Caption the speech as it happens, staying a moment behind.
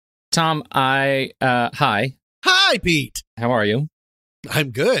Tom, hi. Hi, Pete. How are you?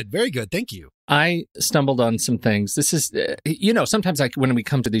 I'm good. Very good. Thank you. I stumbled on some things. This is, sometimes when we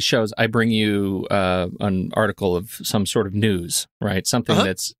come to these shows, I bring you an article of some sort of news, right? Something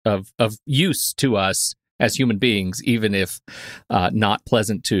that's of use to us as human beings, even if not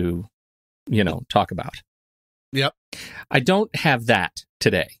pleasant to, talk about. Yep. I don't have that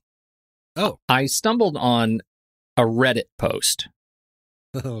today. Oh. I stumbled on a Reddit post.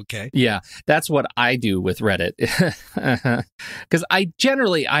 Okay. Yeah, that's what I do with Reddit. Because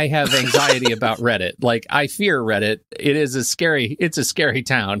I have anxiety about Reddit. Like, I fear Reddit. It's a scary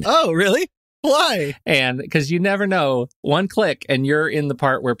town. Oh, really? Why? And because you never know, one click and you're in the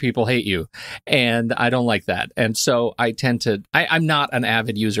part where people hate you. And I don't like that. And so I tend to, I'm not an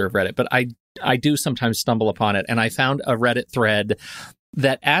avid user of Reddit, but I do sometimes stumble upon it. And I found a Reddit thread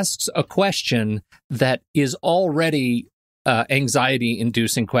that asks a question that is already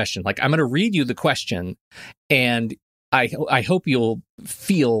anxiety-inducing question. Like, I'm going to read you the question, and I hope you'll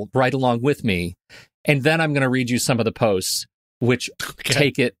feel right along with me. And then I'm going to read you some of the posts, which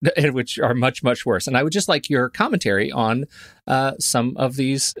which are much, much worse. And I would just like your commentary on some of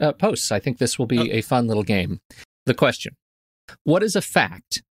these posts. I think this will be a fun little game. The question: what is a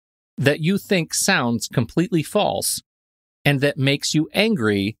fact that you think sounds completely false and that makes you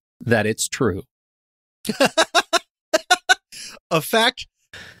angry that it's true? A fact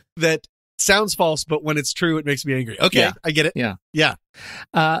that sounds false, but when it's true, it makes me angry. Okay, yeah. I get it. Yeah. Yeah.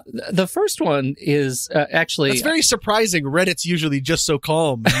 The first one is actually... That's very surprising. Reddit's usually just so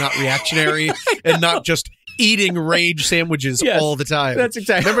calm and not reactionary and not just eating rage sandwiches all the time. That's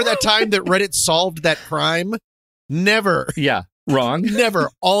exactly... Remember that time that Reddit solved that crime? Never. Yeah. Wrong. Never.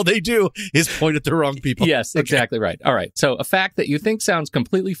 All they do is point at the wrong people. Yes, exactly right. All right. So a fact that you think sounds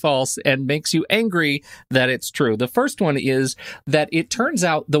completely false and makes you angry that it's true. The first one is that it turns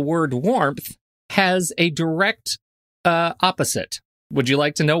out the word warmth has a direct opposite. Would you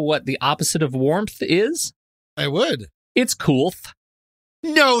like to know what the opposite of warmth is? I would. It's coolth.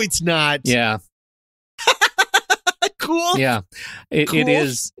 No, it's not. Yeah. Cool? Yeah. It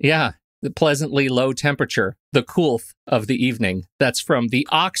is. Yeah. The pleasantly low temperature, the coolth of the evening. That's from the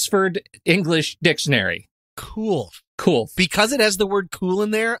Oxford English Dictionary. Cool. Because it has the word cool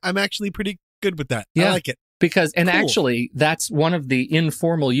in there, I'm actually pretty good with that. Yeah, I like it. Actually, that's one of the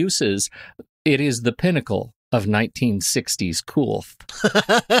informal uses. It is the pinnacle of 1960s coolth.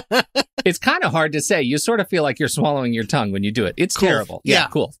 It's kind of hard to say. You sort of feel like you're swallowing your tongue when you do it. It's cool. Terrible. Yeah,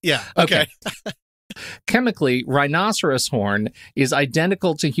 cool. Yeah, okay. Chemically, rhinoceros horn is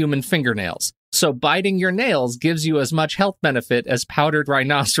identical to human fingernails. So biting your nails gives you as much health benefit as powdered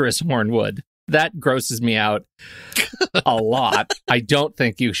rhinoceros horn would. That grosses me out a lot. I don't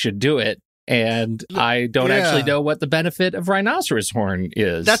think you should do it. And I don't actually know what the benefit of rhinoceros horn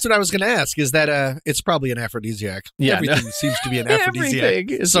is. That's what I was going to ask. Is that it's probably an aphrodisiac? Yeah, everything seems to be an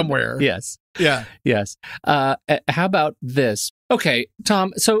aphrodisiac somewhere. Yes. Yeah. Yes. How about this? Okay,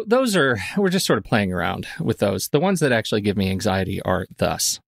 Tom. So we're just sort of playing around with those. The ones that actually give me anxiety are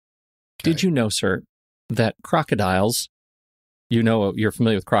thus. Okay. Did you know, sir, that crocodiles? You're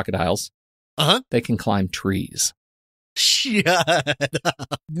familiar with crocodiles. They can climb trees. Shut up.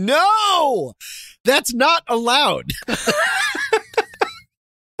 No! That's not allowed.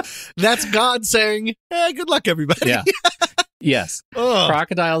 That's God saying, good luck, everybody. Yeah. Yes.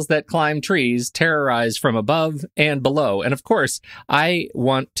 Crocodiles that climb trees terrorize from above and below. And of course, I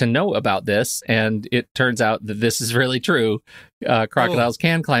want to know about this. And it turns out that this is really true. Crocodiles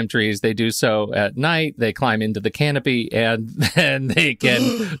can climb trees. They do so at night. They climb into the canopy and then they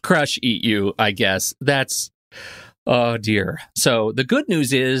can eat you, I guess. Oh, dear. So the good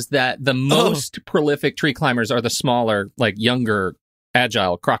news is that the most prolific tree climbers are the smaller, younger,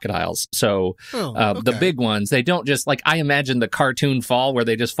 agile crocodiles. So the big ones, they don't just, I imagine the cartoon fall where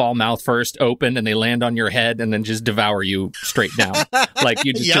they just fall mouth first open and they land on your head and then just devour you straight down.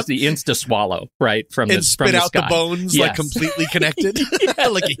 Just the insta swallow, right? And spit out the bones, completely connected.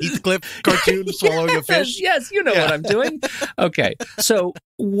 Like a Heathcliff cartoon swallowing a fish. Yes, you know what I'm doing. Okay. So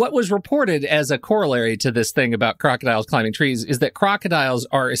what was reported as a corollary to this thing about crocodiles climbing trees is that crocodiles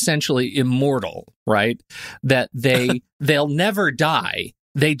are essentially immortal, right? That they'll never die.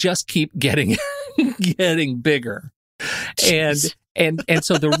 They just keep getting bigger. And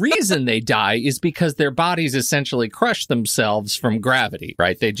so the reason they die is because their bodies essentially crush themselves from gravity,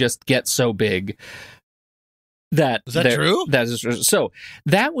 right? They just get so big that... Is that true? That is true. So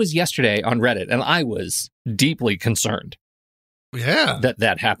that was yesterday on Reddit, and I was deeply concerned. Yeah.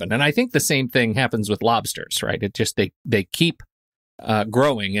 That happened. And I think the same thing happens with lobsters, right? It just, they keep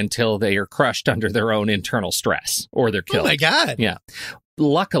growing until they are crushed under their own internal stress or they're killed. Oh my God. Yeah.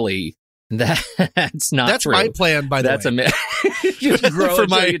 luckily, that's not That's true. my plan, by the way. That's a myth. Just grow for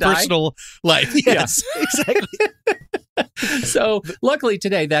until my you die? personal life. Yes, exactly. So luckily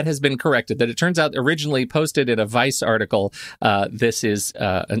today that has been corrected, that it turns out originally posted in a Vice article, this is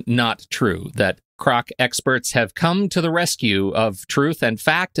not true, that croc experts have come to the rescue of truth and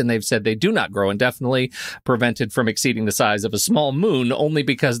fact, and they've said they do not grow indefinitely, prevented from exceeding the size of a small moon only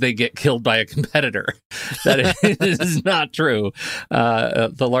because they get killed by a competitor. That is not true.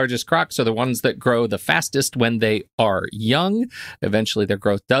 The largest crocs are the ones that grow the fastest when they are young. Eventually their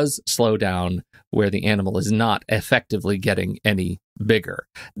growth does slow down where the animal is not effectively getting any bigger.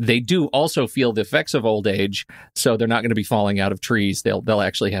 They do also feel the effects of old age, so they're not going to be falling out of trees. They'll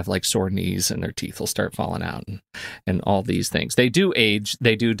actually have like sore knees and their teeth will start falling out and all these things. They do age,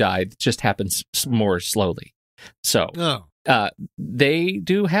 they do die. It just happens more slowly. So they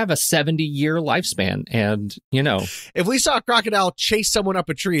do have a 70-year lifespan, and if we saw a crocodile chase someone up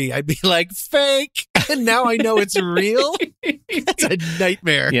a tree, I'd be like, fake, and now I know it's real. That's a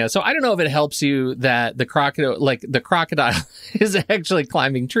nightmare. Yeah, so I don't know if it helps you that the crocodile is actually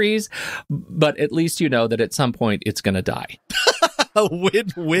climbing trees, but at least you know that at some point it's going to die. A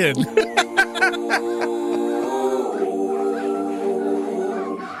win-win.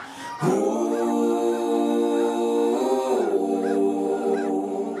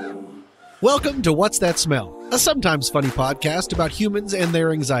 Welcome to What's That Smell? A sometimes funny podcast about humans and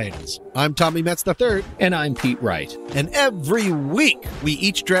their anxieties. I'm Tommy Metz III. And I'm Pete Wright. And every week, we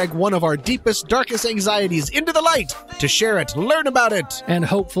each drag one of our deepest, darkest anxieties into the light to share it, learn about it, and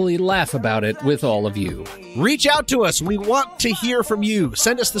hopefully laugh about it with all of you. Reach out to us. We want to hear from you.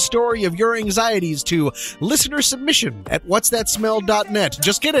 Send us the story of your anxieties to listener submission at whatsthatsmell.net.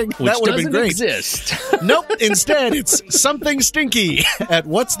 Just kidding. That would have been great. Exist. Nope. Instead, it's something stinky at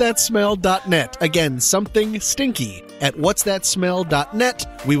whatsthatsmell.net. Again, something stinky at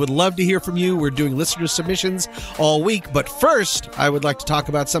whatsthatsmell.net. We would love to hear from you. We're doing listener submissions all week. But first, I would like to talk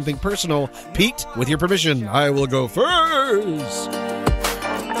about something personal. Pete, with your permission, I will go first. One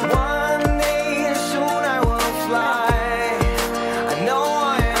day soon I will fly. I know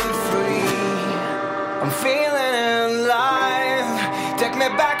I am free. I'm feeling alive. Take me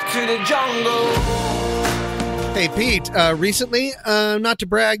back to the jungle. Hey, Pete, recently, not to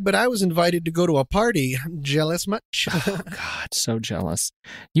brag, but I was invited to go to a party. Jealous much? Oh, God, so jealous.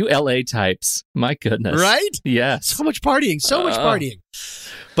 You LA types. My goodness. Right? Yes. So much partying, so much partying.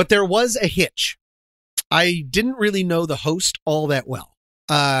 But there was a hitch. I didn't really know the host all that well.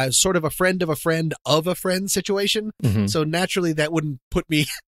 Sort of a friend of a friend of a friend situation. Mm-hmm. So naturally, that wouldn't put me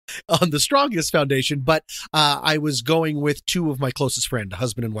on the strongest foundation, but I was going with two of my closest friends, a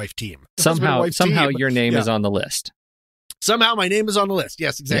husband and wife team. Somehow your name is on the list. Somehow my name is on the list.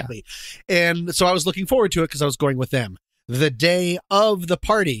 Yes, exactly. Yeah. And so I was looking forward to it because I was going with them. The day of the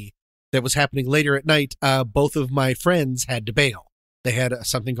party that was happening later at night, both of my friends had to bail. They had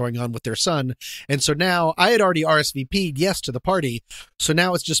something going on with their son. And so now I had already RSVP'd yes to the party. So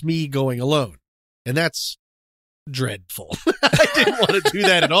now it's just me going alone. And that's dreadful. I didn't want to do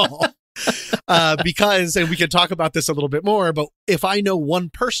that at all. Because, and we can talk about this a little bit more, but if I know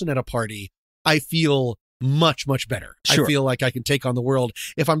one person at a party, I feel much, much better. Sure. I feel like I can take on the world.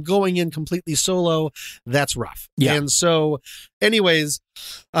 If I'm going in completely solo, that's rough. Yeah. And so anyways,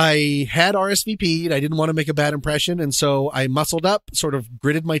 I had RSVP'd. I didn't want to make a bad impression. And so I muscled up, sort of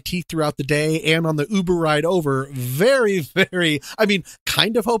gritted my teeth throughout the day, and on the Uber ride over,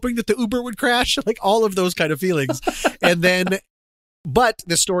 kind of hoping that the Uber would crash, like all of those kind of feelings. And then, but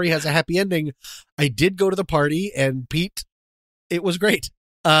the story has a happy ending. I did go to the party, and Pete, it was great.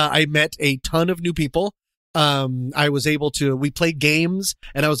 I met a ton of new people. We played games,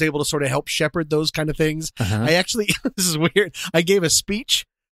 and I was able to sort of help shepherd those kind of things. Uh-huh. I actually, this is weird. I gave a speech,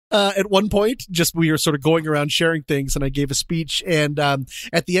 at one point, we were sort of going around sharing things, and I gave a speech, and,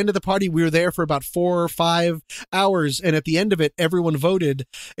 at the end of the party, we were there for about 4 or 5 hours. And at the end of it, everyone voted,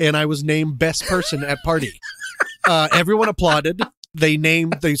 and I was named best person at party. Everyone applauded. They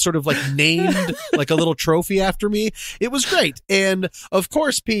named like a little trophy after me. It was great. And of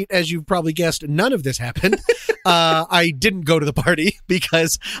course, Pete, as you've probably guessed, none of this happened. I didn't go to the party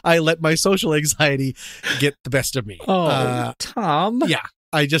because I let my social anxiety get the best of me. Oh, Tom. Yeah,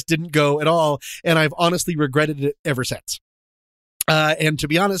 I just didn't go at all. And I've honestly regretted it ever since. And to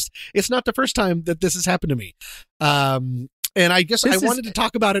be honest, it's not the first time that this has happened to me. And I guess I wanted to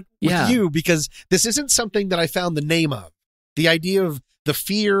talk about it with you because this isn't something that I found the name of. The idea of the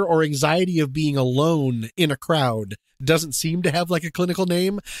fear or anxiety of being alone in a crowd doesn't seem to have like a clinical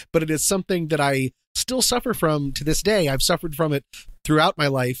name, but it is something that I still suffer from to this day. I've suffered from it throughout my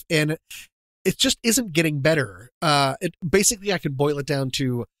life. And it just isn't getting better. Basically, I could boil it down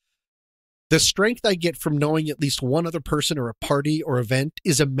to the strength I get from knowing at least one other person or a party or event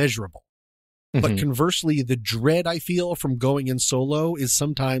is immeasurable. But conversely, the dread I feel from going in solo is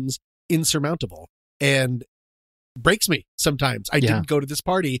sometimes insurmountable and breaks me sometimes. I didn't go to this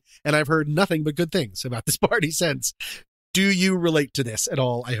party, and I've heard nothing but good things about this party since. Do you relate to this at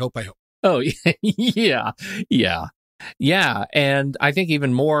all? I hope. Oh, yeah. Yeah. And I think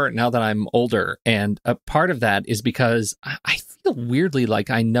even more now that I'm older. And a part of that is because I feel weirdly like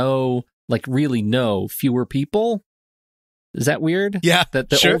I really know fewer people. Is that weird? Yeah. That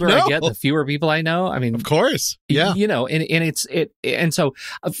the older I get, the fewer people I know. I mean, of course. Yeah. You know, and so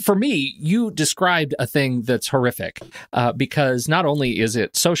for me, you described a thing that's horrific because not only is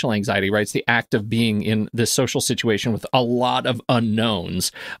it social anxiety, right? It's the act of being in this social situation with a lot of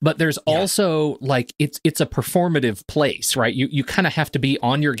unknowns, but there's also like it's a performative place, right? You kind of have to be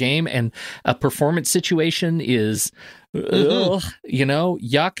on your game, and a performance situation is you know,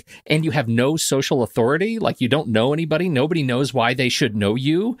 yuck. And you have no social authority. Like, you don't know anybody. Nobody knows why they should know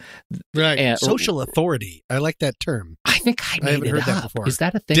you. Right. And, social authority. I like that term. I think I haven't heard that before. Is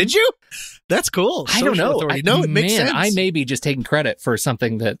that a thing? Did you? That's cool. I don't know. No, it makes sense. I may be just taking credit for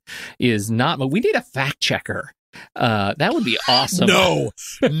something that is not. We need a fact checker. That would be awesome. No,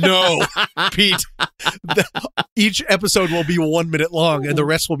 Pete. Each episode will be 1 minute long, and the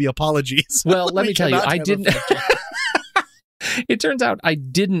rest will be apologies. Well, let me tell you, I didn't. It turns out I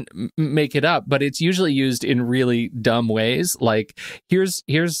didn't make it up, but it's usually used in really dumb ways. Like, here's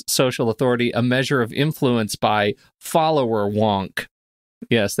social authority, a measure of influence by follower wonk.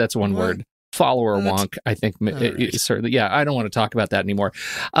 Yes, that's one word. Follower wonk, I think. Certainly, yeah, I don't want to talk about that anymore.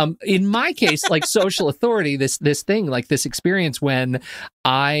 In my case, like social authority, this thing, like this experience when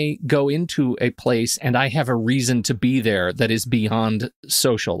I go into a place and I have a reason to be there that is beyond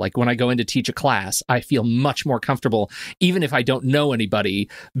social. Like when I go in to teach a class, I feel much more comfortable, even if I don't know anybody,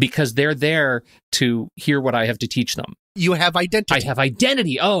 because they're there to hear what I have to teach them. You have identity. I have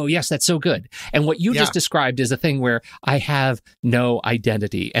identity. Oh, yes, that's so good. And what you just described is a thing where I have no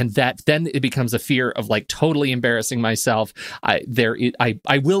identity. And that then it becomes a fear of like totally embarrassing myself. I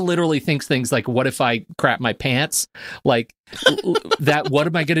will literally think things like, what if I crap my pants? Like that, what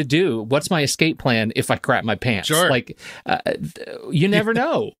am I going to do? What's my escape plan if I crap my pants? Sure. Like, you never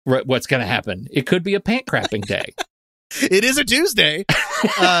know what's going to happen. It could be a pant crapping day. It is a Tuesday.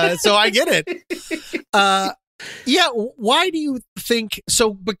 So I get it. Yeah, why do you think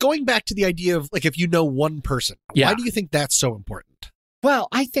so? But going back to the idea of like, if you know one person, why do you think that's so important? Well,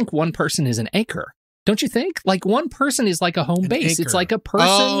 I think one person is an anchor. Don't you think? Like, one person is like a home base. Anchor. It's like a person.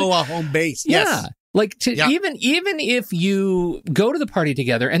 Oh, a home base. Yeah. Yes. Like even if you go to the party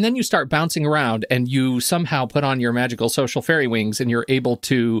together and then you start bouncing around and you somehow put on your magical social fairy wings and you're able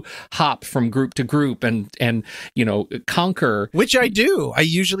to hop from group to group and you know, conquer, which I do. I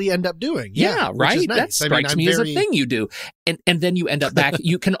usually end up doing. Yeah, right. Nice. That strikes me as a thing you do. And then you end up back.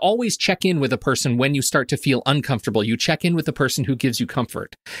 You can always check in with a person when you start to feel uncomfortable. You check in with the person who gives you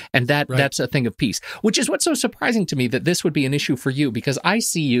comfort, and that's a thing of peace. Which is what's so surprising to me that this would be an issue for you, because I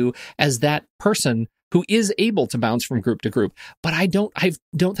see you as that person who is able to bounce from group to group. But I don't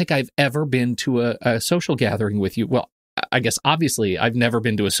think I've ever been to a social gathering with you. Well, I guess obviously I've never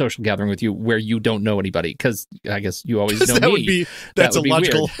been to a social gathering with you where you don't know anybody, because I guess you always know me. That's a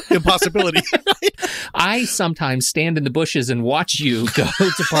logical impossibility. I sometimes stand in the bushes and watch you go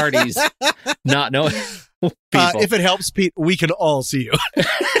to parties not knowing people. If it helps, Pete, we can all see you.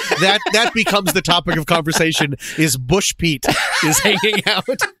 That becomes the topic of conversation, is Bush Pete is hanging out.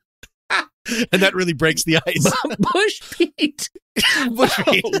 And that really breaks the ice. Bush Pete. Bush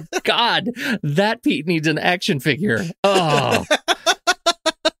Pete. Oh, God, that Pete needs an action figure. Oh.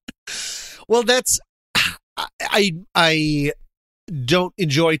 Well, that's... I don't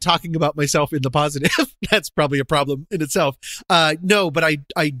enjoy talking about myself in the positive. That's probably a problem in itself. No, but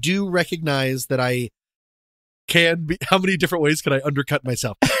I do recognize that I can be... How many different ways can I undercut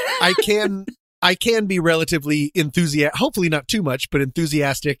myself? I can be relatively enthusiastic, hopefully not too much, but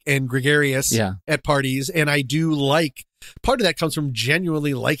enthusiastic and gregarious at parties. And I do like, part of that comes from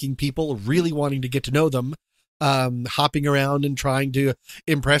genuinely liking people, really wanting to get to know them, hopping around and trying to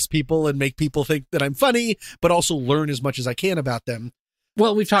impress people and make people think that I'm funny, but also learn as much as I can about them.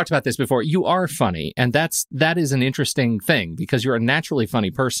 Well, we've talked about this before. You are funny, and that is an interesting thing, because you're a naturally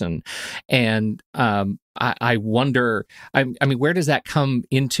funny person. And I wonder, I mean, where does that come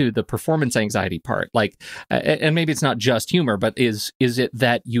into the performance anxiety part? Like, and maybe it's not just humor, but is it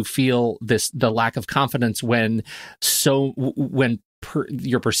that you feel the lack of confidence when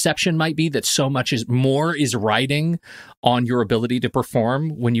your perception might be that so much more is riding on your ability to perform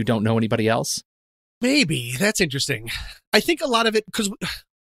when you don't know anybody else? Maybe. That's interesting. I think a lot of it, because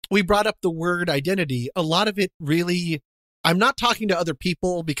we brought up the word identity, a lot of it really, I'm not talking to other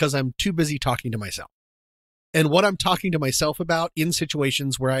people because I'm too busy talking to myself. And what I'm talking to myself about in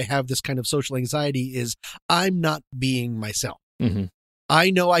situations where I have this kind of social anxiety is I'm not being myself. Mm-hmm. I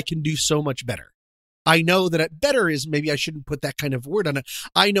know I can do so much better. I know that better is, maybe I shouldn't put that kind of word on it.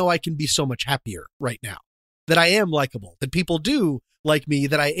 I know I can be so much happier right now, that I am likable, that people do like me,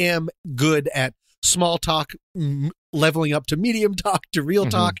 that I am good at small talk, leveling up to medium talk, to real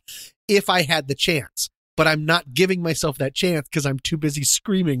talk, if I had the chance. But I'm not giving myself that chance because I'm too busy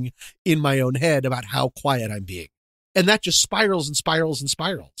screaming in my own head about how quiet I'm being. And that just spirals and spirals and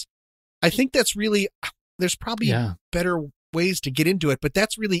spirals. I think that's really, there's probably better ways to get into it, but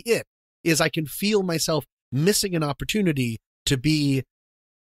that's really it, is I can feel myself missing an opportunity to be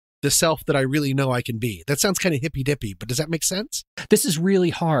the self that I really know I can be. That sounds kind of hippy-dippy, but does that make sense? This is really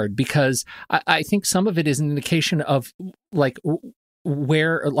hard because I think some of it is an indication of like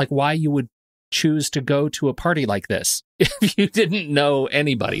where, like why you would choose to go to a party like this if you didn't know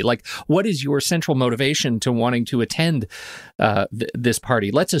anybody. Like, what is your central motivation to wanting to attend this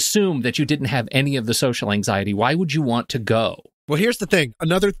party? Let's assume that you didn't have any of the social anxiety. Why would you want to go? Well, here's the thing.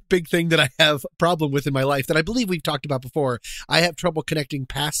 Another big thing that I have a problem with in my life that I believe we've talked about before, I have trouble connecting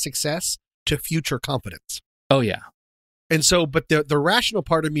past success to future confidence. Oh, yeah. And so, but the rational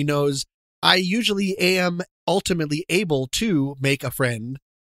part of me knows I usually am ultimately able to make a friend,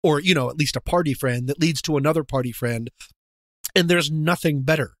 or, you know, at least a party friend that leads to another party friend. And there's nothing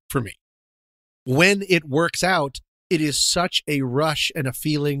better for me. When it works out, it is such a rush and a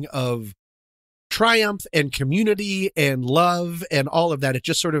feeling of triumph and community and love and all of that. It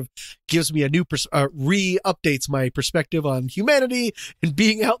just sort of gives me a new, re-updates my perspective on humanity and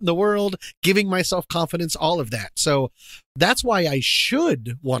being out in the world, giving myself confidence, all of that. So that's why I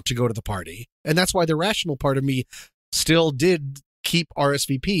should want to go to the party. And that's why the rational part of me still did keep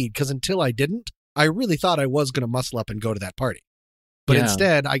RSVP'd, because until I didn't, I really thought I was going to muscle up and go to that party. But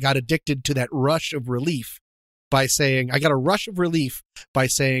instead, I got addicted to that rush of relief by saying,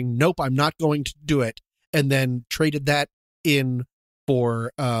 nope, I'm not going to do it. And then traded that in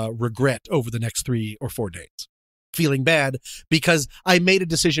for regret over the next 3 or 4 days. Feeling bad because I made a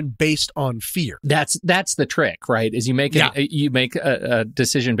decision based on fear. That's the trick, right? Is you make a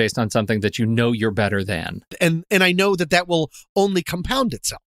decision based on something that you know you're better than. And I know that will only compound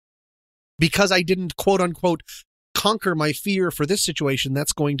itself. Because I didn't, quote unquote, conquer my fear for this situation,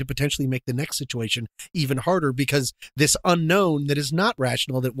 that's going to potentially make the next situation even harder, because this unknown that is not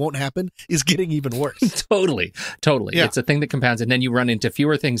rational, that won't happen, is getting even worse. Totally. Yeah. It's a thing that compounds, and then you run into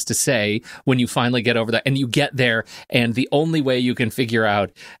fewer things to say when you finally get over that, and you get there, and the only way you can figure out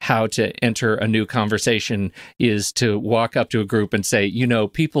how to enter a new conversation is to walk up to a group and say, you know,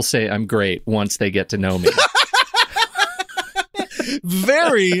 people say I'm great once they get to know me.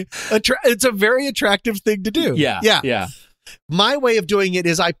 It's a very attractive thing to do. Yeah. My way of doing it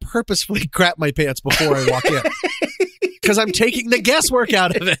is I purposefully crap my pants before I walk in, because I'm taking the guesswork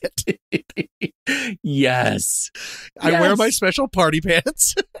out of it. Yes. I wear my special party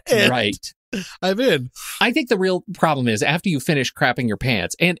pants. Right. I'm in. I think the real problem is after you finish crapping your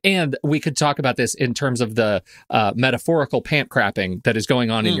pants, and we could talk about this in terms of the metaphorical pant crapping that is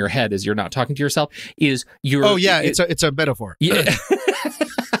going on in your head as you're not talking to yourself, is you're... Oh, yeah, it's a metaphor. Yeah.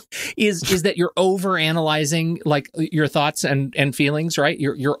 is that you're over analyzing like your thoughts and feelings, right?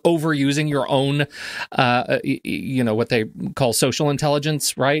 You're overusing your own, what they call social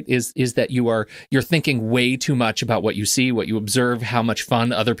intelligence, right? Is that you're thinking way too much about what you see, what you observe, how much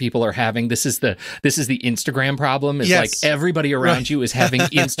fun other people are having. This is the Instagram problem. It's like everybody around you is having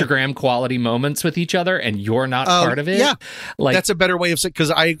Instagram quality moments with each other, and you're not part of it. Yeah, like that's a better way of saying,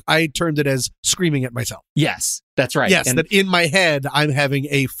 because I termed it as screaming at myself. Yes. That's right. Yes, and that in my head, I'm having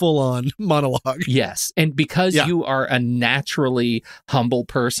a full-on monologue. Yes, and because you are a naturally humble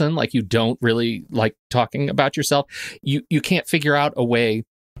person, like you don't really like talking about yourself, you can't figure out a way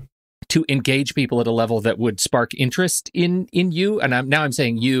to engage people at a level that would spark interest in you. And I'm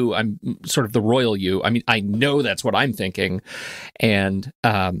saying you, I'm sort of the royal you. I mean, I know that's what I'm thinking, and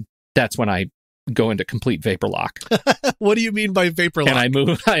that's when I go into complete vapor lock. What do you mean by vapor lock? And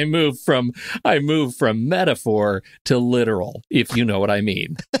I move from metaphor to literal, if you know what I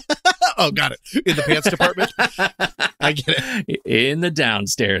mean. Oh, got it. In the pants department? I get it. In the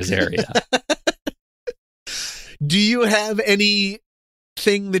downstairs area. Do you have anything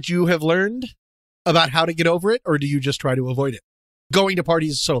that you have learned about how to get over it, or do you just try to avoid it? Going to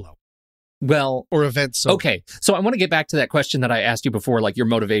parties solo. Well, or events. So. Okay, so I want to get back to that question that I asked you before, like your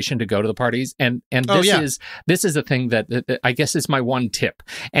motivation to go to the parties, and this is a thing that I guess is my one tip,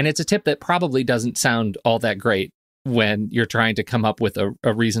 and it's a tip that probably doesn't sound all that great when you're trying to come up with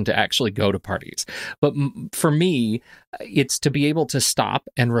a reason to actually go to parties. But for me, it's to be able to stop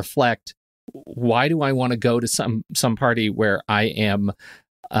and reflect, why do I want to go to some party where I am,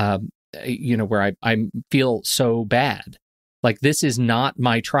 where I feel so bad? Like, this is not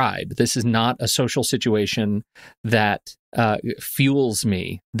my tribe. This is not a social situation that fuels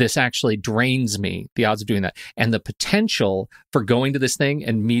me. This actually drains me, the odds of doing that. And the potential for going to this thing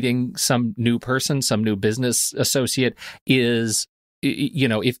and meeting some new person, some new business associate is,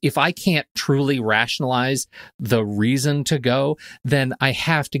 if I can't truly rationalize the reason to go, then I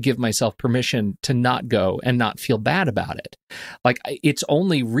have to give myself permission to not go and not feel bad about it. Like, it's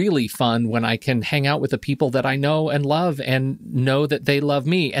only really fun when I can hang out with the people that I know and love and know that they love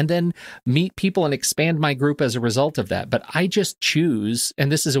me, and then meet people and expand my group as a result of that. But I just choose,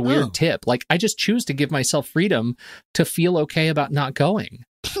 and this is a weird tip, like, I just choose to give myself freedom to feel okay about not going.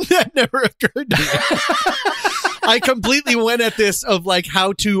 That never occurred to me. I completely went at this of like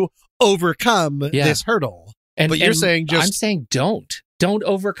how to overcome this hurdle. But you're saying just... I'm saying don't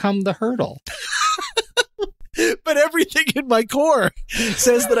overcome the hurdle. But everything in my core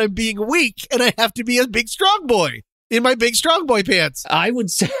says that I'm being weak and I have to be a big strong boy in my big strong boy pants. I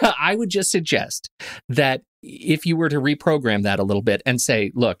would just suggest that if you were to reprogram that a little bit and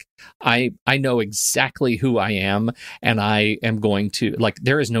say, look, I know exactly who I am, and I am going to, like,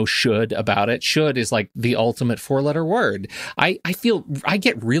 there is no should about it. Should is like the ultimate 4-letter word. I feel I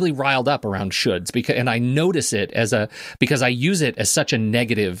get really riled up around shoulds and I notice it because I use it as such a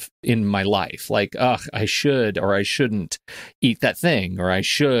negative in my life. Like, I should, or I shouldn't eat that thing, or I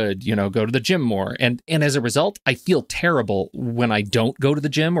should, go to the gym more. And as a result, I feel terrible when I don't go to the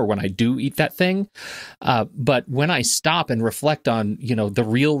gym or when I do eat that thing. But when I stop and reflect on, the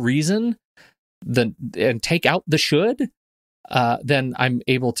real reason, and take out the should, then I'm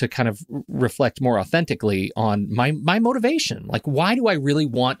able to kind of reflect more authentically on my motivation. Like, why do I really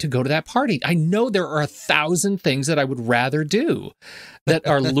want to go to that party? I know there are 1,000 things that I would rather do that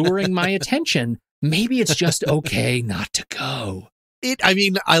are luring my attention. Maybe it's just okay not to go.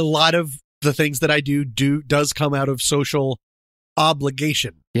 A lot of the things that I do does come out of social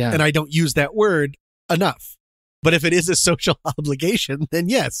obligation. Yeah. And I don't use that word enough. But if it is a social obligation, then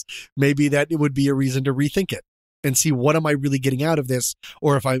yes, maybe that it would be a reason to rethink it and see, what am I really getting out of this?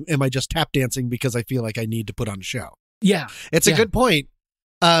 Or am I just tap dancing because I feel like I need to put on a show? Yeah. It's a good point.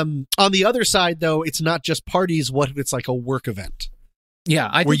 On the other side, though, it's not just parties. What if it's like a work event?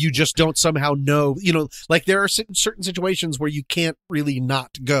 Yeah. Where you just don't somehow know, like there are certain situations where you can't really not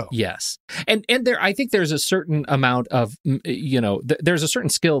go. Yes. And I think there's a certain amount of, there's a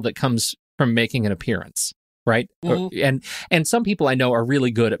certain skill that comes from making an appearance, right? Mm-hmm. And some people I know are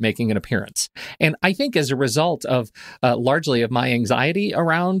really good at making an appearance. And I think as a result of largely of my anxiety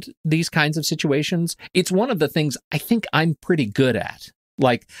around these kinds of situations, it's one of the things I think I'm pretty good at.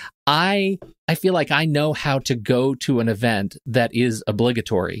 Like, I feel like I know how to go to an event that is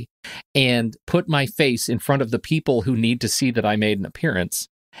obligatory and put my face in front of the people who need to see that I made an appearance,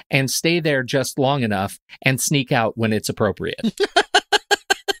 and stay there just long enough and sneak out when it's appropriate.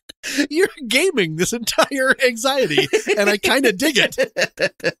 You're gaming this entire anxiety, and I kind of dig it.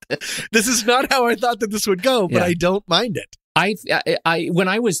 This is not how I thought that this would go, but I don't mind it. I when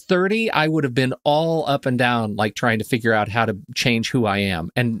I was 30, I would have been all up and down, like trying to figure out how to change who I am.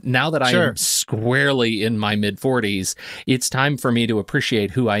 And now that I am squarely in my mid 40s, it's time for me to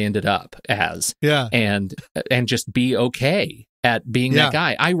appreciate who I ended up as. Yeah. And just be okay at being that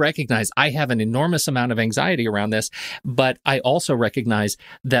guy. I recognize I have an enormous amount of anxiety around this, but I also recognize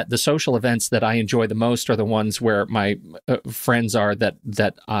that the social events that I enjoy the most are the ones where my friends are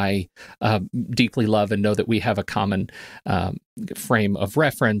that I deeply love and know that we have a common frame of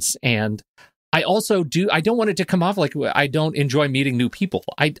reference. And I also I don't want it to come off like I don't enjoy meeting new people.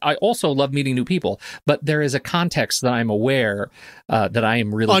 I also love meeting new people, but there is a context that I'm aware that I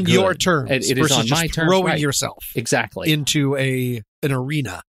am really on good. Your terms. It is on my terms. Throwing yourself exactly into an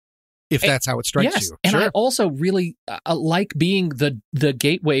arena, if that's how it strikes you. And I also really like being the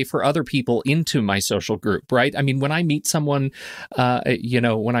gateway for other people into my social group, right? I mean, when I meet someone,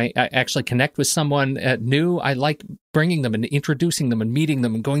 when I actually connect with someone new, I like bringing them and introducing them and meeting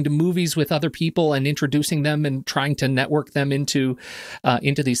them and going to movies with other people and introducing them and trying to network them into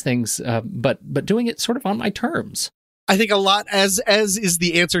these things, but doing it sort of on my terms. I think a lot, as is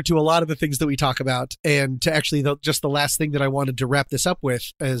the answer to a lot of the things that we talk about. And to actually, just the last thing that I wanted to wrap this up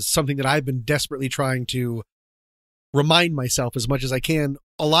with is something that I've been desperately trying to remind myself as much as I can.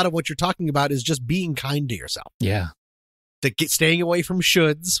 a lot of what you're talking about is just being kind to yourself. Yeah. Staying away from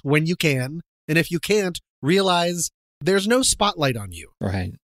shoulds when you can. And if you can't, realize there's no spotlight on you.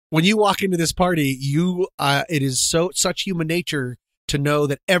 Right. When you walk into this party, it is such human nature to know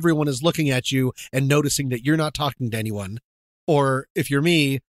that everyone is looking at you and noticing that you're not talking to anyone. Or if you're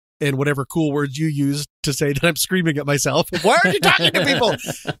me, and whatever cool words you use to say that I'm screaming at myself, why aren't you talking to people?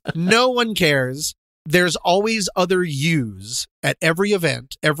 No one cares. There's always other yous at every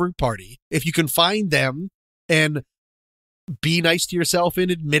event, every party. If you can find them and be nice to yourself in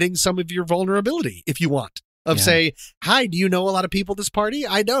admitting some of your vulnerability, if you want, say, hi, do you know a lot of people at this party?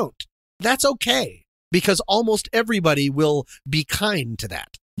 I don't. That's okay, because almost everybody will be kind to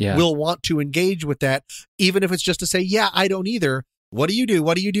that. Yeah. Will want to engage with that, even if it's just to say, yeah, I don't either. What do you do?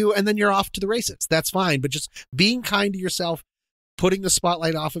 What do you do? And then you're off to the races. That's fine. But just being kind to yourself, putting the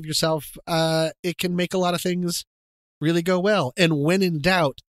spotlight off of yourself, it can make a lot of things really go well. And when in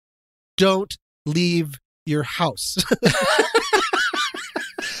doubt, don't leave your house.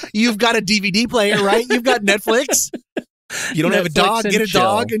 You've got a DVD player, right? You've got Netflix. You don't have a dog, get a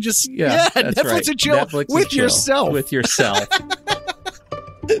dog and just Netflix right. and chill with yourself. With yourself.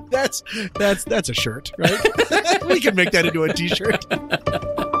 That's a shirt, right? We can make that into a t-shirt.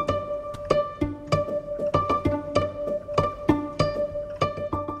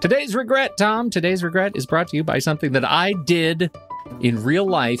 Today's regret, Tom. Today's regret is brought to you by something that I did in real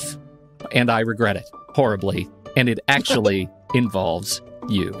life, and I regret it horribly. And it actually involves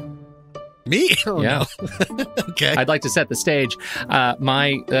you. Me? Oh, yeah. No. Okay. I'd like to set the stage.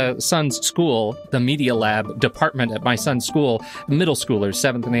 My son's school, the media lab department at my son's school, middle schoolers,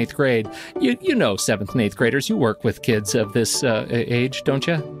 7th and 8th grade. You know 7th and 8th graders. You work with kids of this age, don't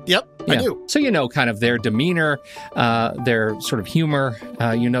you? Yep, yeah. I do. So you know kind of their demeanor, their sort of humor,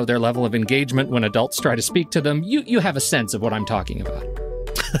 you know their level of engagement when adults try to speak to them. You have a sense of what I'm talking about.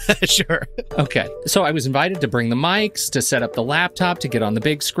 Sure. Okay. So I was invited to bring the mics, to set up the laptop, to get on the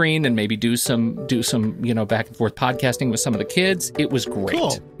big screen and maybe do some, back and forth podcasting with some of the kids. It was great.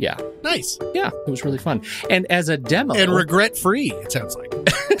 Cool. Yeah. Nice. Yeah. It was really fun. And as a demo. And regret-free, it sounds like.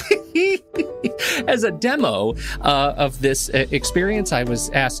 As a demo of this experience, I was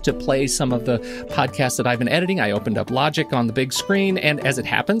asked to play some of the podcasts that I've been editing. I opened up Logic on the big screen, and as it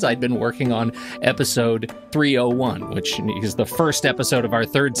happens, I'd been working on episode 301, which is the first episode of our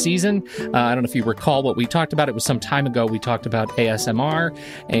third season. I don't know if you recall what we talked about. It was some time ago. We talked about ASMR,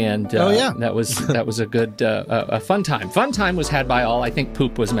 and that was a good, a fun time. Fun time was had by all. I think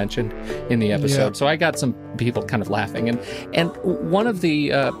poop was mentioned in the episode, so I got some people kind of laughing. And one of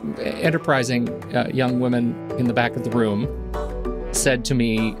the enterprising young women in the back of the room said to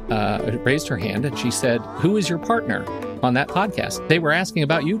me, raised her hand, and she said, "Who is your partner on that podcast?" They were asking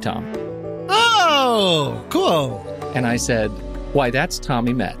about you, Tom. Oh, cool. And I said, "Why, that's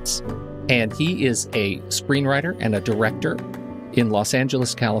Tommy Metz. And he is a screenwriter and a director in Los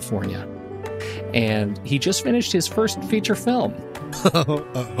Angeles, California. And he just finished his first feature film."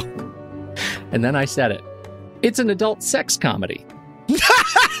 And then I said it. It's an adult sex comedy.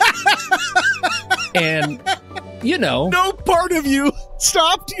 And, no part of you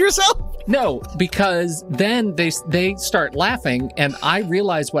stopped yourself? No, because then they start laughing, and I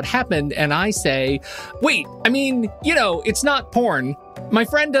realize what happened, and I say, wait, I mean, it's not porn. My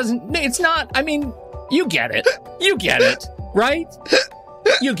friend doesn't, it's not, I mean, you get it. You get it, right?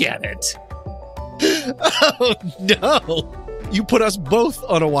 You get it. Oh, no. You put us both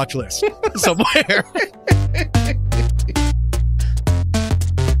on a watch list somewhere.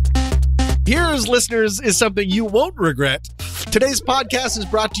 Here's, listeners, is something you won't regret. Today's podcast is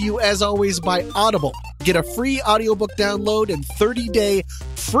brought to you, as always, by Audible. Get a free audiobook download and 30-day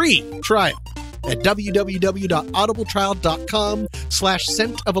free trial at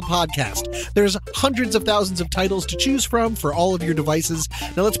www.audibletrial.com/scent-of-a-podcast. There's hundreds of thousands of titles to choose from for all of your devices.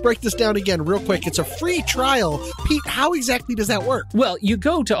 Now let's break this down again real quick. It's a free trial. Pete, how exactly does that work? Well, you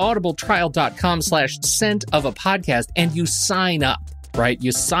go to audibletrial.com/scent-of-a-podcast and you sign up. Right?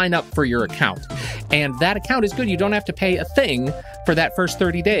 You sign up for your account. And that account is good. You don't have to pay a thing for that first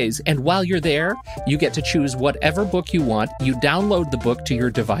 30 days. And while you're there, you get to choose whatever book you want. You download the book to your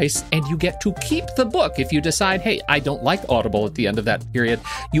device, and you get to keep the book. If you decide, hey, I don't like Audible at the end of that period,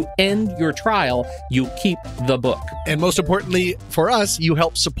 you end your trial, you keep the book. And most importantly, for us, you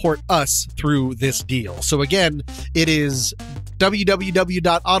help support us through this deal. So again, it is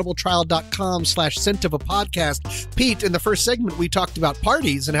www.audibletrial.com/scent-of-a-podcast. Pete, in the first segment, we talked about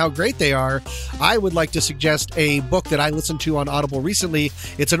parties and how great they are. I would like to suggest a book that I listened to on Audible recently.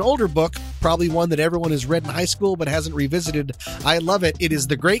 It's an older book, probably one that everyone has read in high school but hasn't revisited. I love it. It is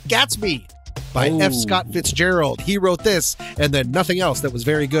The Great Gatsby. by F. Scott Fitzgerald. He wrote this and then nothing else that was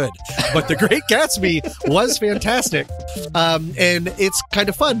very good. But The Great Gatsby was fantastic. And it's kind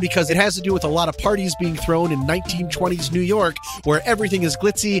of fun because it has to do with a lot of parties being thrown in 1920s New York where everything is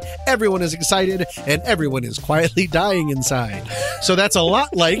glitzy, everyone is excited, and everyone is quietly dying inside. So that's a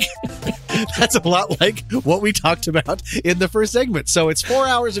lot like what we talked about in the first segment. So it's 4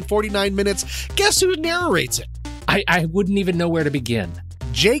 hours and 49 minutes. Guess who narrates it? I wouldn't even know where to begin.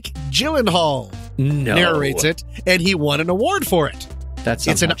 Jake Gyllenhaal narrates it, and he won an award for it.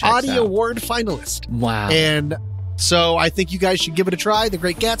 It's an Audie Award finalist. Wow. And so I think you guys should give it a try. The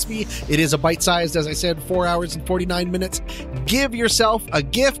Great Gatsby. It is a bite-sized, as I said, 4 hours and 49 minutes. Give yourself a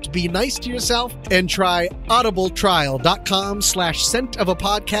gift. Be nice to yourself and try audibletrial.com/scent of a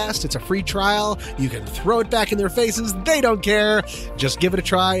podcast. It's a free trial. You can throw it back in their faces. They don't care. Just give it a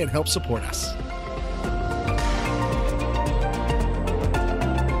try and help support us.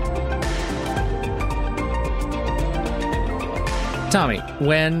 Tommy,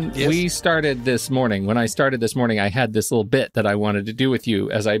 when I started this morning, I had this little bit that I wanted to do with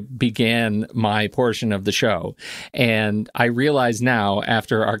you as I began my portion of the show. And I realize now,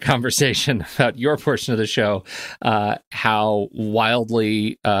 after our conversation about your portion of the show, how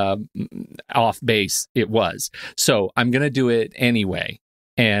wildly off base it was. So I'm going to do it anyway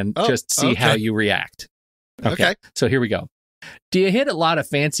and just see how you react. Okay. So here we go. Do you hit a lot of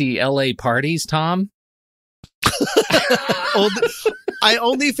fancy LA parties, Tom? I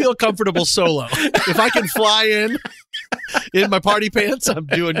only feel comfortable solo. If I can fly in my party pants, I'm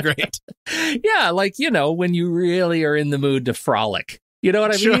doing great. Yeah, like, when you really are in the mood to frolic. You know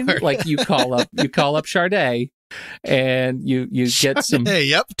what I mean? Like you call up Sade and you get some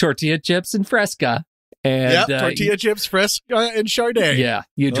tortilla chips and Fresca. And tortilla chips, Fresca, and Sade. Yeah,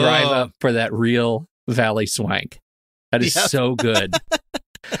 you drive up for that real Valley swank. That is so good.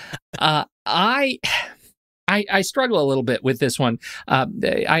 I struggle a little bit with this one.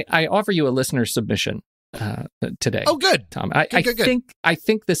 I offer you a listener submission today. Oh, good, Tom. I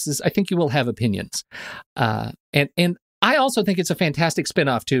think you will have opinions, and I also think it's a fantastic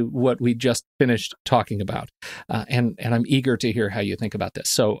spinoff to what we just finished talking about, and I'm eager to hear how you think about this.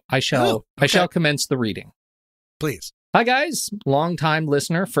 So I shall commence the reading. Please. Hi, guys. Long-time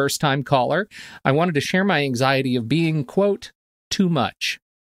listener, first-time caller. I wanted to share my anxiety of being, quote, too much.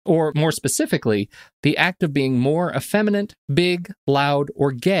 Or more specifically, the act of being more effeminate, big, loud,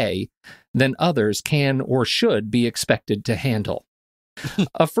 or gay than others can or should be expected to handle.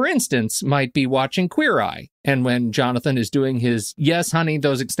 For instance, might be watching Queer Eye, and when Jonathan is doing his, yes, honey,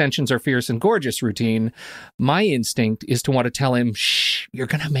 those extensions are fierce and gorgeous routine, my instinct is to want to tell him, shh, you're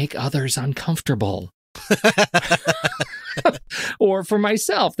going to make others uncomfortable. Or for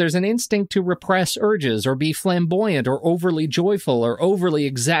myself, there's an instinct to repress urges or be flamboyant or overly joyful or overly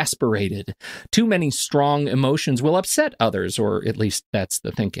exasperated. Too many strong emotions will upset others, or at least that's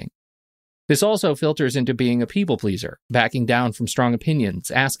the thinking. This also filters into being a people pleaser, backing down from strong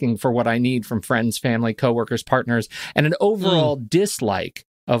opinions, asking for what I need from friends, family, coworkers, partners, and an overall dislike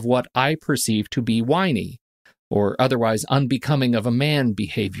of what I perceive to be whiny or otherwise unbecoming of a man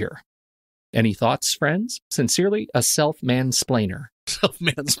behavior. Any thoughts, friends? Sincerely, a self-mansplainer.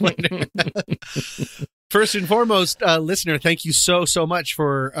 Self-mansplainer. First and foremost, listener, thank you so much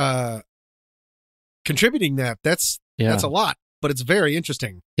for contributing that. That's a lot, but it's very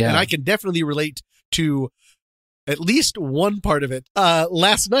interesting. Yeah. And I can definitely relate to at least one part of it.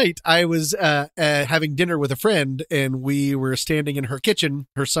 Last night, I was having dinner with a friend, and we were standing in her kitchen.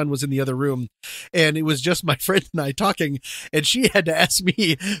 Her son was in the other room, and it was just my friend and I talking, and she had to ask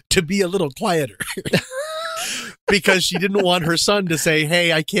me to be a little quieter because she didn't want her son to say,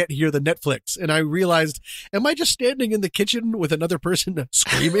 hey, I can't hear the Netflix. And I realized, am I just standing in the kitchen with another person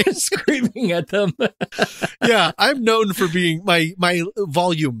screaming? Screaming at them. Yeah, I'm known for being, my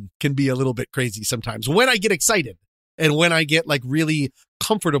volume can be a little bit crazy sometimes when I get excited and when I get like really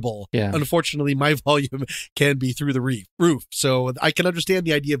comfortable. Yeah. Unfortunately, my volume can be through the roof. So I can understand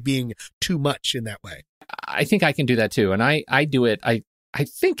the idea of being too much in that way. I think I can do that too. And I do it. I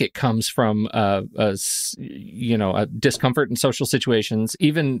think it comes from a discomfort in social situations.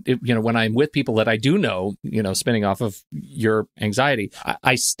 Even if, when I'm with people that I do know, spinning off of your anxiety,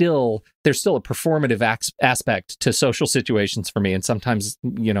 there's still a performative aspect to social situations for me. And sometimes,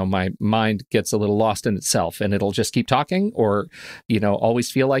 my mind gets a little lost in itself, and it'll just keep talking, or always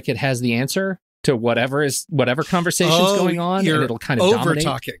feel like it has the answer to whatever conversation's going on, and it'll kind of dominate.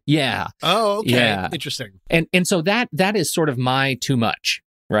 Talking. Yeah. Oh, okay. Yeah. Interesting. And so that is sort of my too much,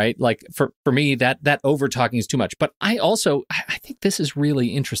 right? Like for me, that over talking is too much. But I think this is really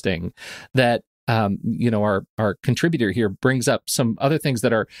interesting that our contributor here brings up some other things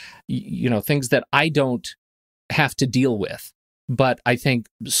that are, things that I don't have to deal with. But I think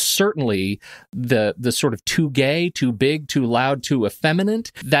certainly the sort of too gay, too big, too loud, too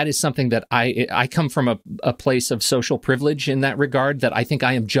effeminate, that is something that I come from a place of social privilege in that regard, that I think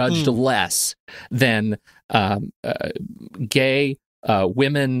I am judged less than gay,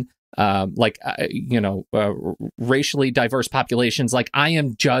 women, racially diverse populations. Like, I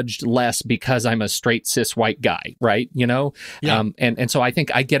am judged less because I'm a straight cis white guy, right? Yeah. And so I think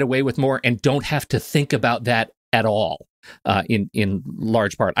I get away with more and don't have to think about that at all. In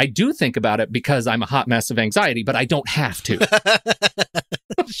large part, I do think about it because I'm a hot mess of anxiety, but I don't have to.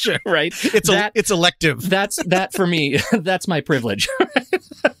 Sure, right? It's elective. That for me. That's my privilege.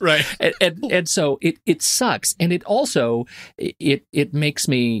 Right. And so it sucks, and it also it makes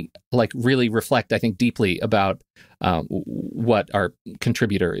me like really reflect, I think, deeply about what our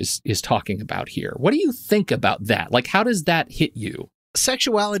contributor is talking about here. What do you think about that? Like, how does that hit you?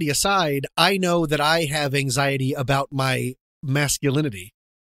 Sexuality aside, I know that I have anxiety about my masculinity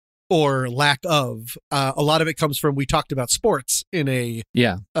or lack of. A lot of it comes from, we talked about sports in a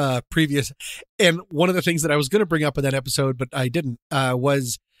previous, and one of the things that I was going to bring up in that episode, but I didn't,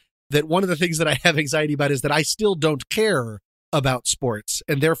 was that one of the things that I have anxiety about is that I still don't care about sports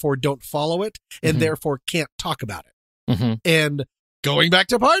and therefore don't follow it and therefore can't talk about it. And going back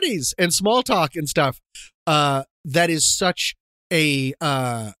to parties and small talk and stuff, that is such a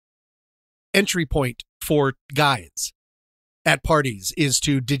entry point for guys at parties is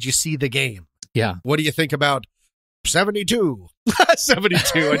to, did you see the game? Yeah. What do you think about 72?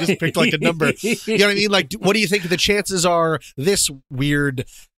 72. I just picked like a number. You know what I mean? Like, what do you think the chances are this weird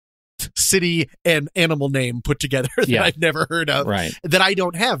city and animal name put together that I've never heard of? Right. That I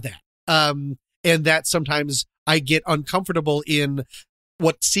don't have that. And that sometimes I get uncomfortable in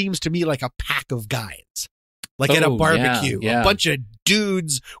what seems to me like a pack of guys. Like at a barbecue, a bunch of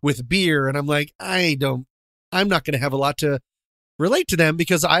dudes with beer. And I'm like, I'm not going to have a lot to relate to them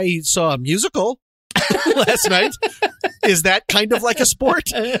because I saw a musical last night. Is that kind of like a sport?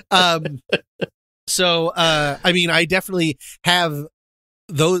 So, I mean, I definitely have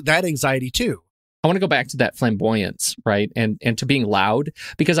that anxiety too. I want to go back to that flamboyance, right? And to being loud,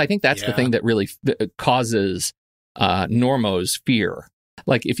 because I think that's the thing that really causes normos fear.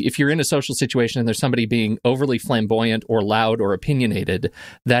 Like, if you're in a social situation and there's somebody being overly flamboyant or loud or opinionated,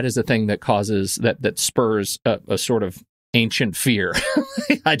 that is the thing that causes, that spurs a sort of ancient fear.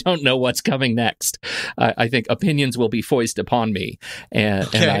 I don't know what's coming next. I think opinions will be foisted upon me,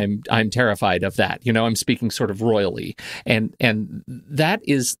 and I'm terrified of that. I'm speaking sort of royally, and that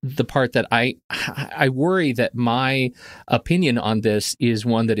is the part that I worry that my opinion on this is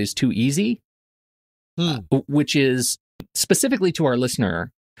one that is too easy, which is, specifically to our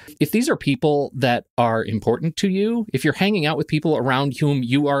listener, if these are people that are important to you, if you're hanging out with people around whom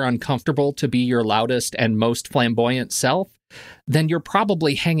you are uncomfortable to be your loudest and most flamboyant self, then you're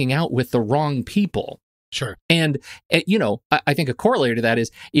probably hanging out with the wrong people. Sure. And, I think a corollary to that is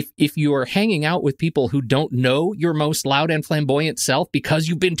if you're hanging out with people who don't know your most loud and flamboyant self because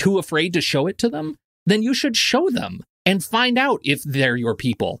you've been too afraid to show it to them, then you should show them and find out if they're your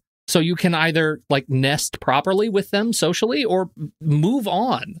people. So you can either like nest properly with them socially or move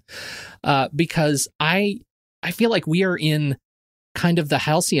on, because I feel like we are in kind of the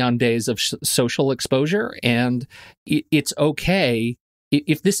halcyon days of social exposure, and it's okay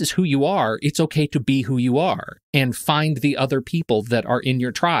if this is who you are. It's okay to be who you are and find the other people that are in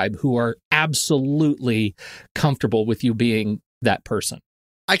your tribe who are absolutely comfortable with you being that person.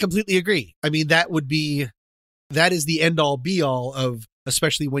 I completely agree. I mean, that is the end all be all of,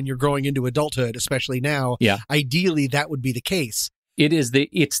 especially when you're growing into adulthood, especially now. Yeah. Ideally, that would be the case.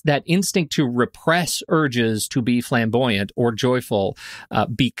 It's that instinct to repress urges to be flamboyant or joyful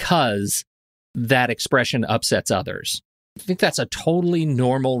because that expression upsets others. I think that's a totally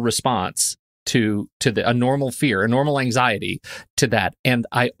normal response to a normal fear, a normal anxiety to that. And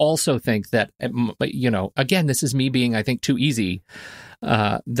I also think that, again, this is me being, I think, too easy,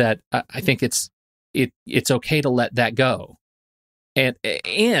 that I think it's okay to let that go.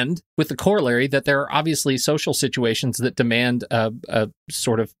 And with the corollary that there are obviously social situations that demand a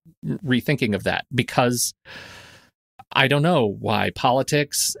sort of rethinking of that, because I don't know why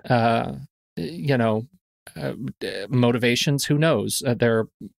politics, motivations, who knows? There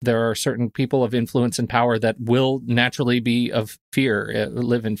are certain people of influence and power that will naturally be of fear,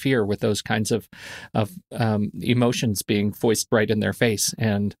 live in fear with those kinds of emotions being voiced right in their face,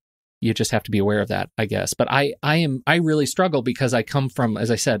 and you just have to be aware of that, I guess. But I really struggle because I come from,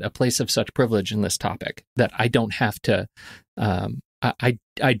 as I said, a place of such privilege in this topic that I don't have to,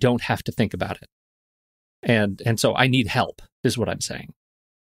 I don't have to think about it. And so I need help, is what I'm saying.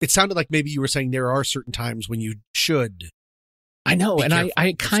 It sounded like maybe you were saying there are certain times when you should. I know, Be and I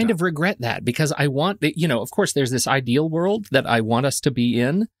careful kind with of regret that, because I want, of course, there's this ideal world that I want us to be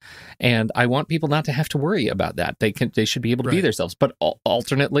in, and I want people not to have to worry about that. They should be able to be Right. themselves. But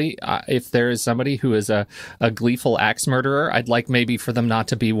alternately, if there is somebody who is a gleeful axe murderer, I'd like maybe for them not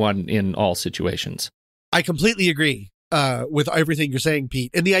to be one in all situations. I completely agree with everything you're saying,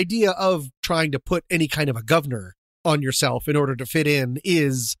 Pete. And the idea of trying to put any kind of a governor on yourself in order to fit in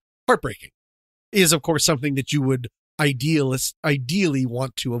is heartbreaking. Is, of course, something that you would ideally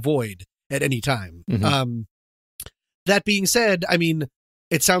want to avoid at any time. Mhm. That being said, I mean,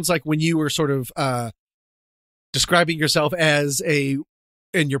 it sounds like when you were sort of describing yourself as in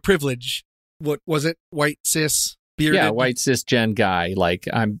your privilege, what was it? White, cis, bearded? Yeah, white cisgen guy. Like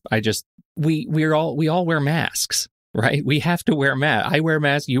we all wear masks, right? We have to wear masks. I wear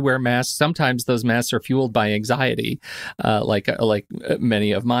masks. You wear masks. Sometimes those masks are fueled by anxiety, like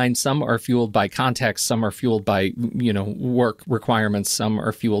many of mine. Some are fueled by context. Some are fueled by work requirements. Some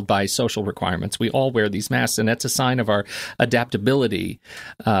are fueled by social requirements. We all wear these masks, and that's a sign of our adaptability.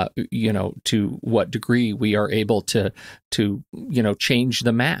 To what degree we are able to change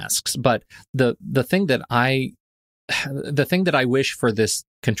the masks. But the thing that I wish for this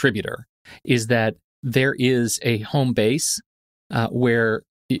contributor is that there is a home base where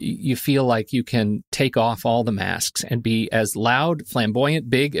you feel like you can take off all the masks and be as loud, flamboyant,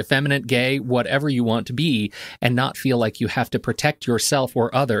 big, effeminate, gay, whatever you want to be, and not feel like you have to protect yourself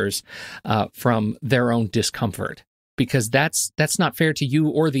or others from their own discomfort, because that's not fair to you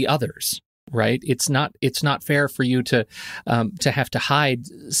or the others. Right? It's not fair for you to have to hide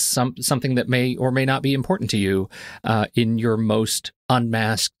something that may or may not be important to you in your most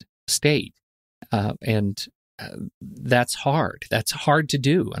unmasked state, and that's hard. That's hard to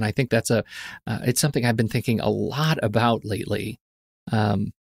do, and I think that's it's something I've been thinking a lot about lately.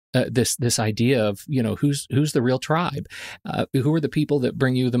 This idea of who's the real tribe, who are the people that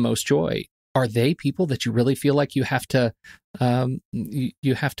bring you the most joy. Are they people that you really feel like you have to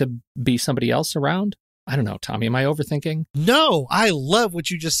be somebody else around? I don't know, Tommy. Am I overthinking? No, I love what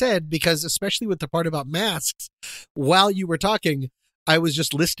you just said, because especially with the part about masks, while you were talking, I was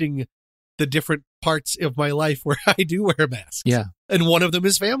just listing the different parts of my life where I do wear masks. Yeah. And one of them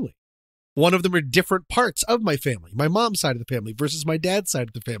is family. One of them are different parts of my family, my mom's side of the family versus my dad's side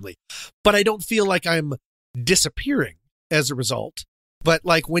of the family. But I don't feel like I'm disappearing as a result. But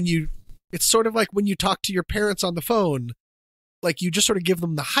it's sort of like when you talk to your parents on the phone, like you just sort of give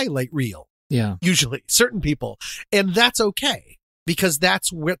them the highlight reel. Yeah. Usually, certain people. And that's okay, because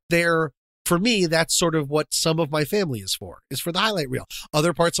that's what for me, that's sort of what some of my family is for the highlight reel.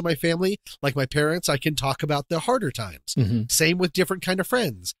 Other parts of my family, like my parents, I can talk about the harder times. Mm-hmm. Same with different kind of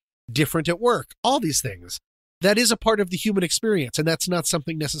friends, different at work, all these things. That is a part of the human experience. And that's not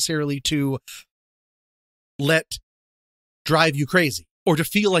something necessarily to let drive you crazy, or to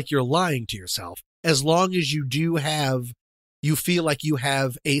feel like you're lying to yourself, as long as you feel like you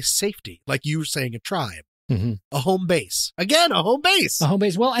have a safety, like you were saying, a tribe, mm-hmm. a home base. Again, a home base. A home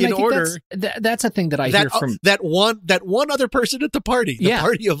base. Well, and I think that's a thing that I hear from that one other person at the party, the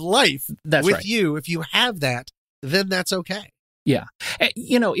party of life. That's with right. you. If you have that, then that's okay. Yeah.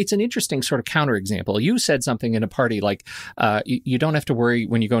 It's an interesting sort of counterexample. You said something in a party like, you don't have to worry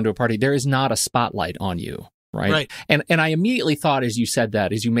when you go into a party. There is not a spotlight on you. Right. And I immediately thought, as you said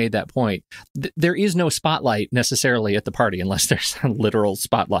that, as you made that point, there is no spotlight necessarily at the party, unless there's a literal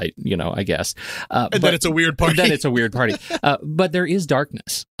spotlight, I guess. And then it's a weird party. Then it's a weird party. But there is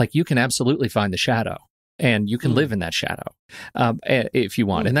darkness. Like, you can absolutely find the shadow, and you can live in that shadow if you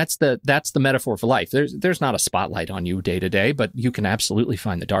want. And that's the metaphor for life. There's not a spotlight on you day to day, but you can absolutely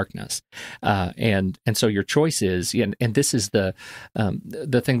find the darkness. And so your choice is, and this is the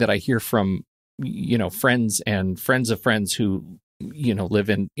thing that I hear from friends and friends of friends who, live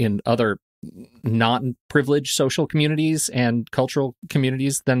in other non-privileged social communities and cultural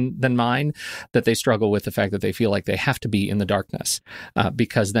communities than mine, that they struggle with the fact that they feel like they have to be in the darkness,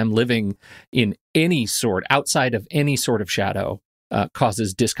 because them living in outside of any sort of shadow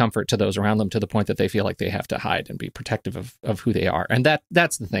causes discomfort to those around them, to the point that they feel like they have to hide and be protective of who they are. And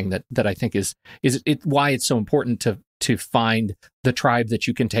that's the thing that I think is why it's so important to find the tribe that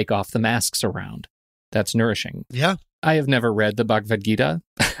you can take off the masks around. That's nourishing. Yeah. I have never read the Bhagavad Gita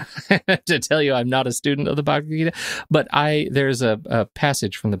to tell you I'm not a student of the Bhagavad Gita, but there's a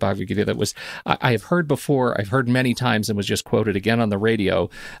passage from the Bhagavad Gita that I have heard before. I've heard many times and was just quoted again on the radio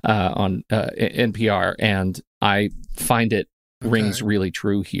on NPR, and I find it rings really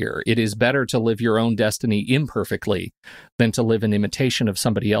true here. It is better to live your own destiny imperfectly than to live an imitation of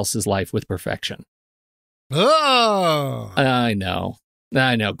somebody else's life with perfection. Oh, I know.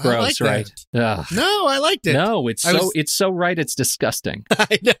 Gross, like right? Ugh. no, I liked it. No, it's so right. It's disgusting.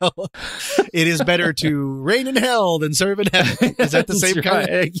 I know. It is better to reign in hell than serve in heaven. Is that the same That's kind?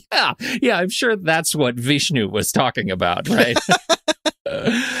 right. Yeah. I'm sure that's what Vishnu was talking about, right?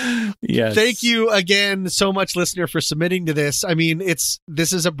 Yes. Thank you again so much, listener, for submitting to this. I mean,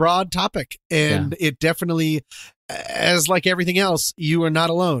 this is a broad topic, and it definitely, as like everything else, you are not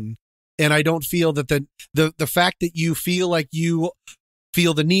alone. And I don't feel that the fact that you feel like you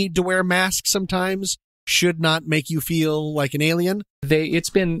feel the need to wear masks sometimes should not make you feel like an alien. It's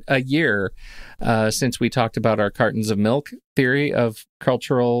been a year since we talked about our cartons of milk theory of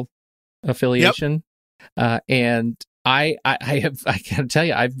cultural affiliation. Yep. And I gotta tell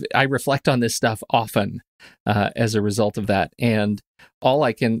you, I reflect on this stuff often as a result of that. And all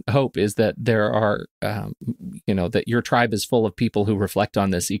I can hope is that there are, that your tribe is full of people who reflect on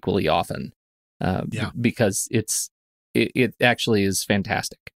this equally often. Because it actually is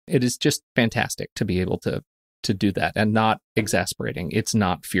fantastic. It is just fantastic to be able to do that, and not exasperating. It's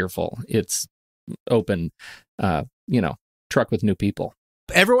not fearful. It's open, truck with new people.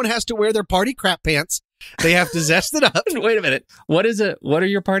 Everyone has to wear their party crap pants. They have to zest it up. Wait a minute. What is it? What are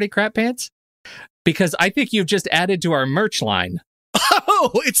your party crap pants? Because I think you've just added to our merch line.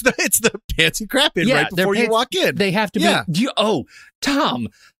 Oh, it's the fancy crap in right before you walk in. They have to be. Tom.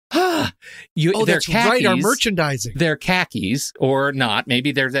 That's khakis, right. Our merchandising. They're khakis or not.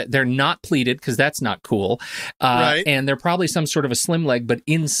 Maybe they're not pleated because that's not cool. Right. And they're probably some sort of a slim leg, but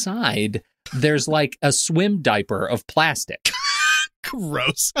inside there's like a swim diaper of plastic.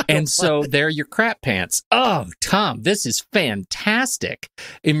 Gross. And so they're your crap pants. Oh, Tom, this is fantastic.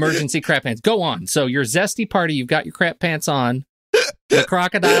 Emergency crap pants. Go on. So your Zesty party, you've got your crap pants on. The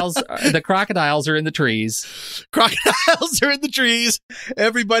crocodiles are in the trees. Crocodiles are in the trees.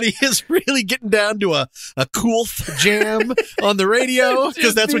 Everybody is really getting down to a cool jam on the radio,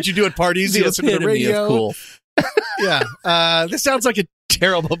 because that's what you do at parties. You listen to the radio. Cool. Yeah. This sounds like a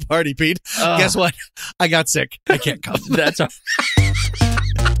terrible party, Pete. Guess what? I got sick. I can't come. That's all.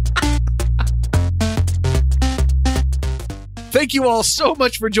 Thank you all so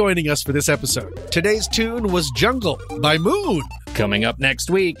much for joining us for this episode. Today's tune was Jungle by Moon. Coming up next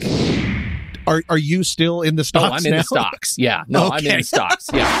week. Are you still in the stocks? Oh, I'm in the stocks. Yeah. No, okay. I'm in the stocks.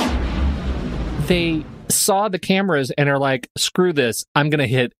 Yeah. They saw the cameras and are like, screw this. I'm going to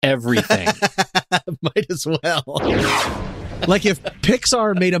hit everything. Might as well. Like if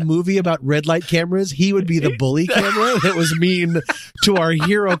Pixar made a movie about red light cameras, he would be the bully camera that was mean to our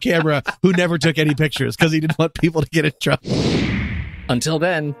hero camera who never took any pictures because he didn't want people to get in trouble. Until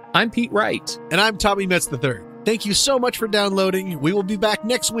then, I'm Pete Wright. And I'm Tommy Metz III. Thank you so much for downloading. We will be back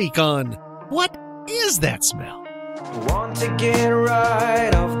next week on What Is That Smell? Want to get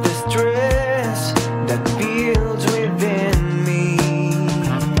right off the stress that builds within me.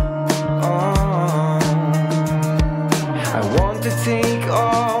 I want to take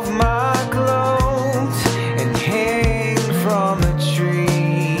off my clothes and hang from a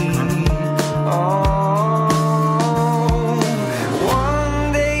tree.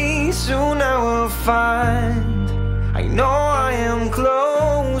 One day soon I will find. I know I am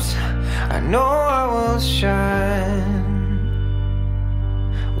close. I know I will shine.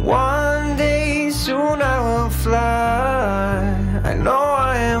 One day soon I will fly. I know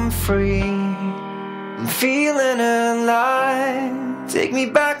I am free. I'm feeling alive. Take me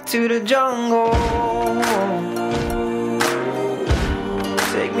back to the jungle.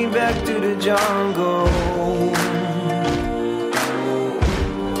 Take me back to the jungle.